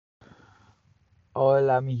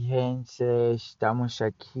Hola mi gente, estamos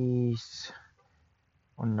aqui,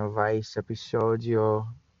 um novo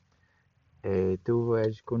episódio. Tuve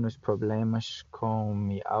alguns problemas com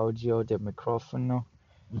mi audio de micrófono,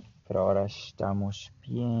 pero ahora estamos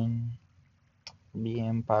bien,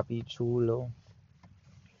 bien papi chulo.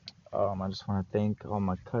 I just want to thank all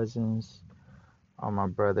my cousins, all my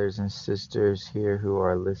brothers and sisters here who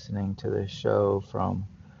are listening to the show from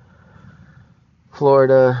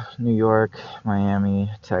Florida, New York,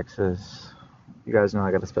 Miami, Texas. You guys know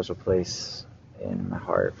I got a special place in my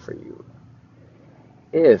heart for you.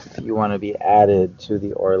 If you want to be added to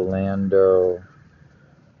the Orlando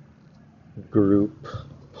group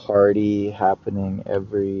party happening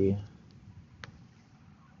every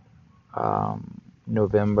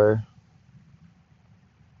November,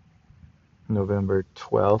 November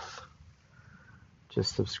 12th,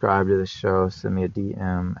 just subscribe to the show. Send me a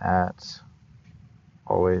DM at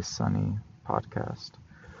Always Sunny Podcast.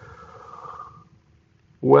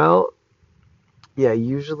 Well, yeah,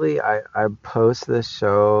 usually I post this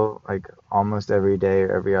show like almost every day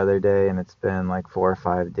or every other day, and it's been like 4 or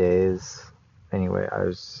 5 days. Anyway, it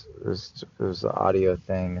was the audio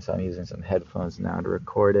thing, so I'm using some headphones now to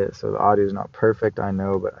record it. So the audio is not perfect, I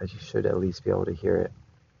know, but I should at least be able to hear it.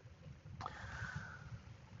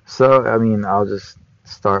 So, I mean, I'll just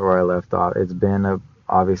start where I left off. It's been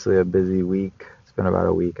obviously a busy week. It's been about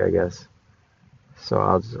a week, I guess.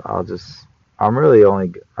 So I'm really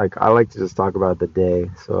only like I like to just talk about the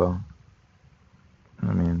day. So,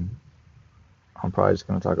 I mean, I'm probably just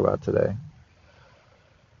gonna talk about today.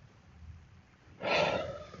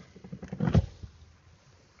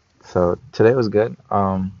 So today was good.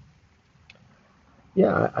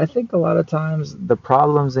 Yeah, I think a lot of times the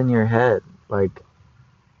problems in your head, like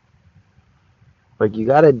you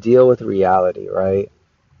got to deal with reality, right?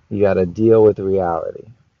 You got to deal with reality.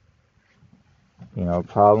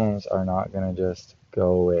 Problems are not going to just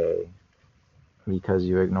go away because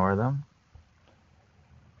you ignore them.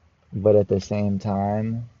 But at the same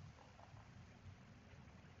time,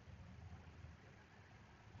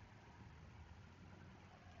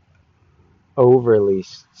 overly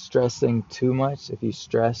stressing too much, if you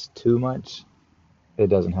stress too much, it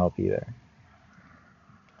doesn't help either.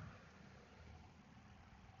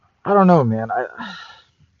 I don't know, man.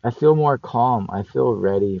 I feel more calm. I feel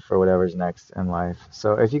ready for whatever's next in life.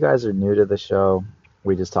 So if you guys are new to the show,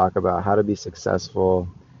 we just talk about how to be successful.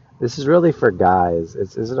 This is really for guys.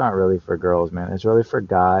 It's not really for girls, man. It's really for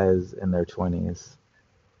guys in their 20s.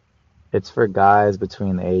 It's for guys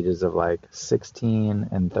between the ages of like 16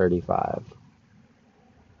 and 35.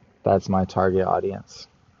 That's my target audience.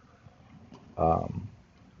 Um,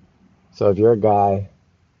 so if you're a guy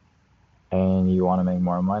and you want to make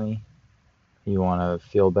more money, you want to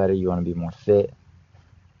feel better, you want to be more fit,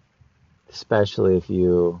 especially if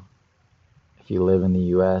you live in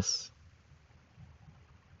the US,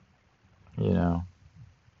 you know,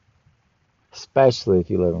 especially if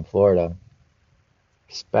you live in Florida,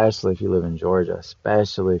 especially if you live in Georgia,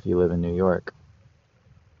 especially if you live in New York,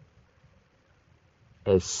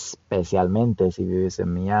 especialmente si vives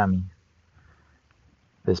en Miami.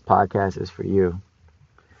 This podcast is for you.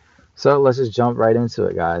 So let's just jump right into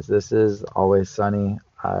it, guys. This is Always Sunny.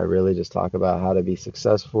 I really just talk about how to be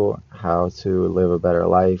successful, how to live a better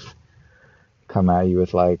life, come at you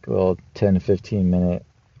with like a little 10 to 15 minute,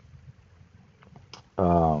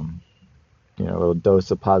 um, little dose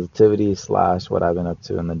of positivity slash what I've been up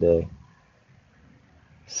to in the day.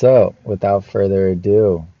 So without further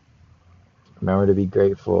ado, remember to be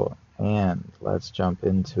grateful and let's jump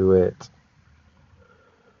into it.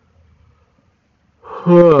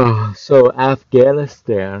 So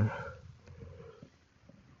Afghanistan,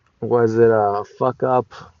 was it a fuck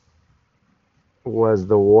up? Was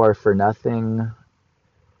the war for nothing?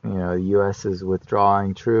 The U.S. is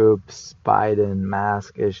withdrawing troops, Biden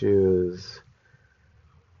mask issues,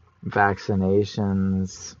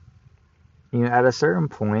 vaccinations. At a certain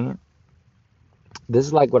point, this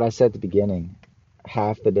is like what I said at the beginning.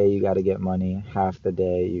 Half the day you got to get money, half the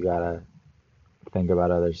day you got to think about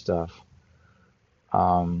other stuff.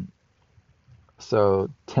 Um, so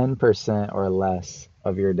 10% or less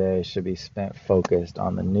of your day should be spent focused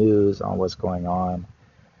on the news, on what's going on.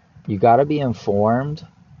 You got to be informed,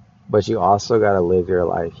 but you also got to live your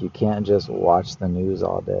life. You can't just watch the news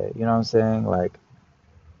all day. You know what I'm saying? Like,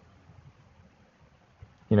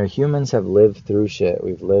 humans have lived through shit.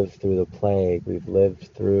 We've lived through the plague. We've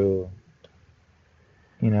lived through,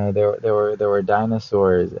 there were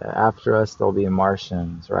dinosaurs. After us, there'll be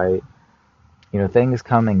Martians, right? Things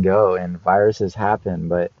come and go and viruses happen,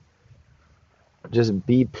 but just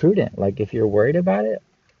be prudent. Like if you're worried about it,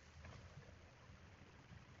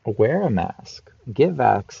 wear a mask, get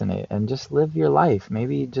vaccinated, and just live your life.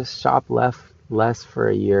 Maybe just shop less for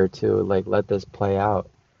a year or two, like let this play out.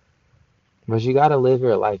 But you gotta live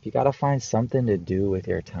your life. You gotta find something to do with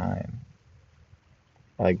your time.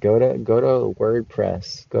 Like go to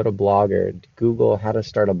WordPress, go to Blogger, Google how to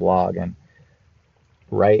start a blog and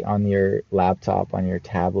write on your laptop, on your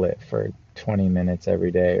tablet for 20 minutes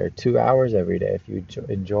every day or 2 hours every day if you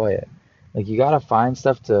enjoy it. Like you gotta find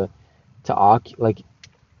stuff like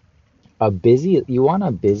you want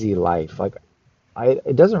a busy life. Like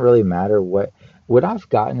it doesn't really matter what I've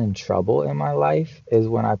gotten in trouble in my life is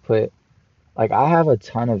when I have a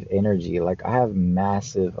ton of energy. Like I have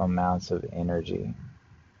massive amounts of energy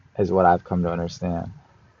is what I've come to understand.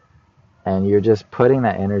 And you're just putting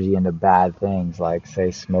that energy into bad things like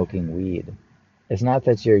say smoking weed. It's not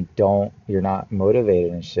that you're not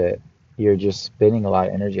motivated and shit. You're just spending a lot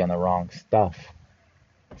of energy on the wrong stuff.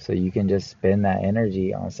 So you can just spend that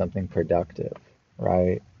energy on something productive,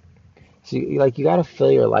 right? So you got to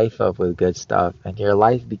fill your life up with good stuff, and your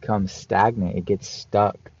life becomes stagnant. It gets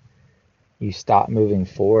stuck. You stop moving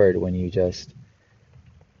forward when you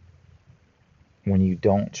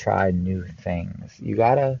don't try new things.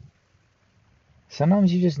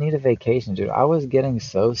 Sometimes you just need a vacation, dude. I was getting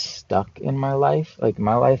so stuck in my life. Like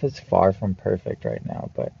my life is far from perfect right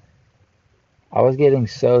now, but I was getting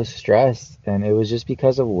so stressed, and it was just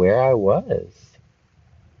because of where I was.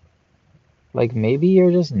 Like maybe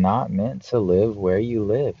you're just not meant to live where you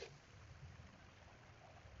live.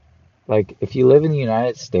 Like if you live in the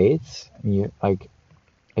United States,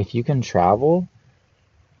 if you can travel,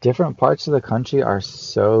 different parts of the country are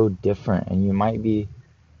so different, and you might be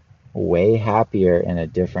way happier in a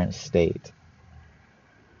different state.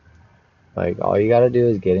 Like all you gotta do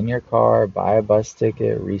is get in your car, buy a bus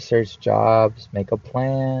ticket, research jobs, make a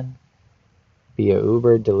plan, be a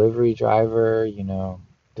Uber delivery driver,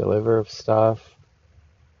 deliver stuff.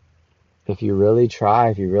 If you really try,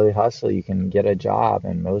 if you really hustle, you can get a job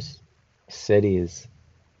in most cities,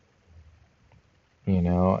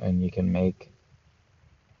 and you can make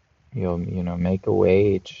a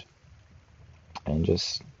wage and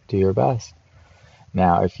just do your best.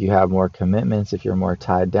 Now, if you have more commitments, if you're more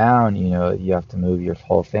tied down, you have to move your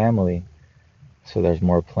whole family. So there's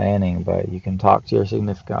more planning, but you can talk to your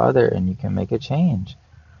significant other and you can make a change.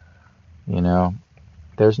 You know,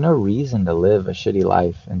 there's no reason to live a shitty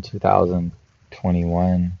life in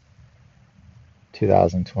 2021,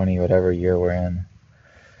 2020, whatever year we're in.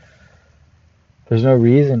 There's no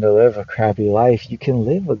reason to live a crappy life. You can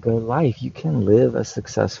live a good life. You can live a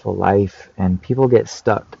successful life, and people get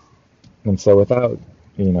stuck. And so without,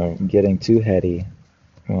 getting too heady,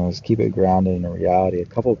 let's keep it grounded in reality. A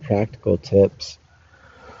couple practical tips.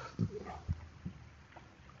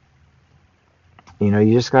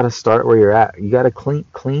 You just got to start where you're at. You got to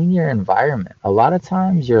clean your environment. A lot of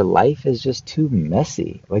times your life is just too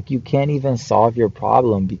messy. Like you can't even solve your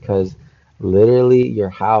problem because literally your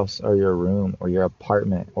house or your room or your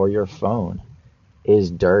apartment or your phone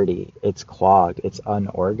is dirty. It's clogged. It's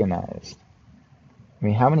unorganized. I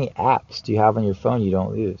mean, how many apps do you have on your phone you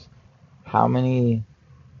don't use? How many,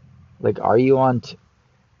 like, are you on?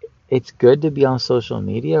 It's good to be on social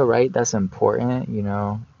media, right? That's important.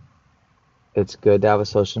 It's good to have a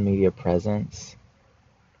social media presence.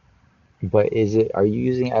 But are you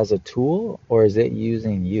using it as a tool or is it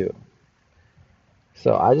using you?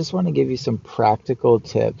 So I just want to give you some practical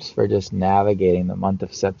tips for just navigating the month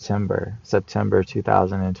of September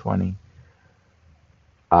 2020.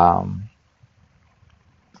 Um,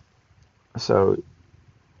 so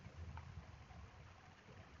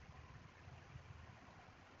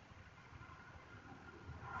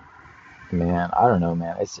man, I don't know,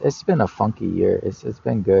 man. It's been a funky year. It's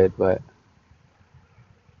been good, but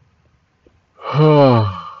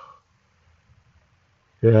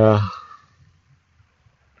yeah,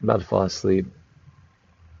 I'm about to fall asleep.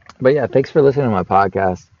 But yeah, thanks for listening to my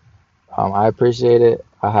podcast. I appreciate it.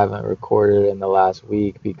 I haven't recorded in the last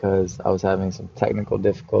week because I was having some technical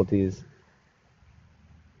difficulties,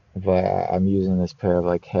 but I'm using this pair of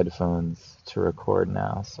like headphones to record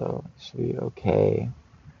now, so it should be okay.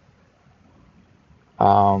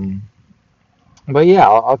 Um, but yeah,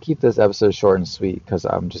 I'll keep this episode short and sweet because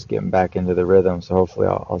I'm just getting back into the rhythm. So hopefully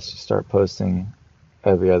I'll start posting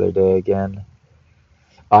every other day again.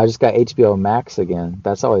 I just got HBO Max again.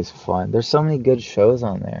 That's always fun. There's so many good shows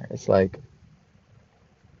on there. It's like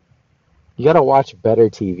you gotta watch better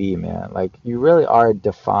TV, man. Like you really are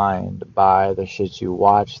defined by the shit you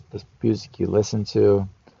watch, the music you listen to.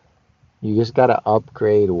 You just gotta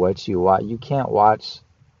upgrade what you watch. You can't watch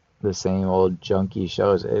the same old junky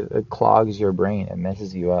shows. It clogs your brain. It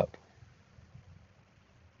messes you up.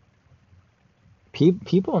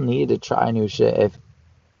 People need to try new shit. If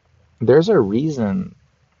there's a reason,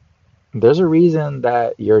 there's a reason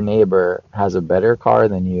that your neighbor has a better car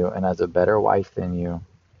than you and has a better wife than you.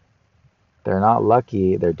 They're not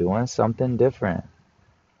lucky. They're doing something different.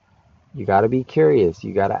 You got to be curious.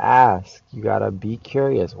 You got to ask. You got to be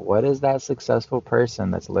curious. What is that successful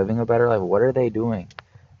person that's living a better life? What are they doing?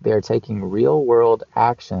 They're taking real world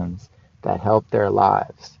actions that help their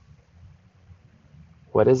lives.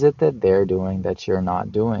 What is it that they're doing that you're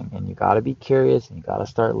not doing? And you got to be curious and you got to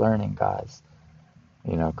start learning, guys.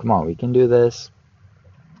 Come on, we can do this.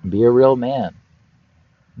 Be a real man.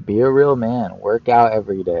 Be a real man. Work out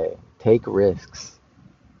every day. Take risks.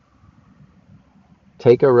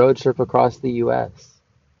 Take a road trip across the US.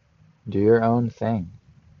 Do your own thing.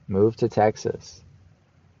 Move to Texas.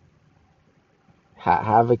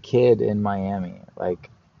 Have a kid in Miami. Like,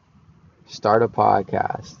 start a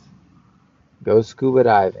podcast. Go scuba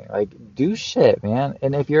diving. Like, do shit, man.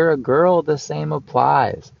 And if you're a girl, the same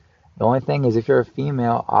applies. The only thing is, if you're a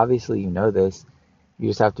female, obviously you know this. You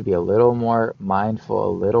just have to be a little more mindful,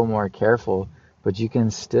 a little more careful. But you can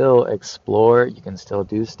still explore. You can still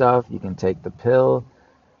do stuff. You can take the pill.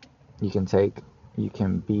 You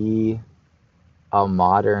can be a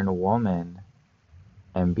modern woman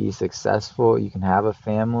and be successful. You can have a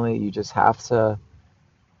family. You just have to,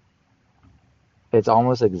 it's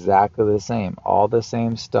almost exactly the same. All the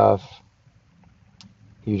same stuff.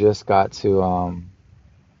 You just got to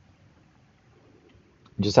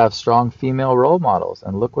just have strong female role models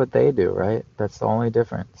and look what they do, right? That's the only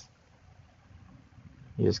difference.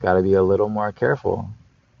 You just got to be a little more careful.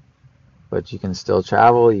 But you can still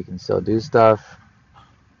travel, you can still do stuff,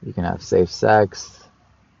 you can have safe sex.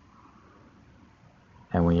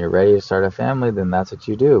 And when you're ready to start a family, then that's what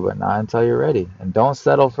you do, but not until you're ready. And don't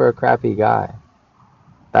settle for a crappy guy.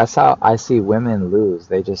 That's how I see women lose.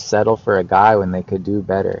 They just settle for a guy when they could do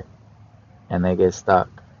better and they get stuck.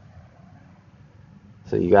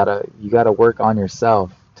 So you gotta work on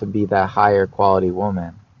yourself to be that higher quality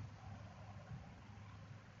woman,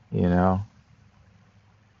 you know?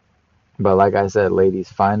 But like I said, ladies,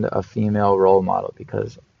 find a female role model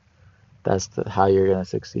because that's how you're gonna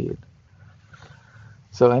succeed.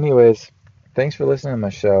 So anyways, thanks for listening to my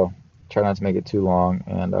show. Try not to make it too long,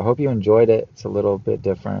 and I hope you enjoyed it. It's a little bit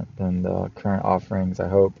different than the current offerings, I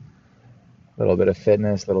hope. A little bit of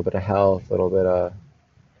fitness, a little bit of health, a little bit of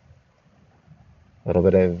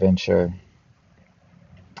adventure.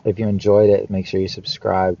 If you enjoyed it, make sure you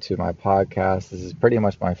subscribe to my podcast. This is pretty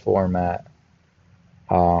much my format.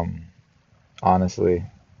 Um, Honestly,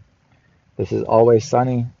 this is Always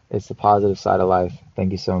Sunny. It's the positive side of life.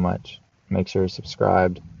 Thank you so much. Make sure you're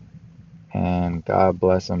subscribed. And God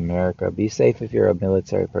bless America. Be safe if you're a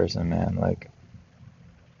military person, man. Like,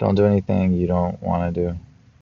 don't do anything you don't want to do.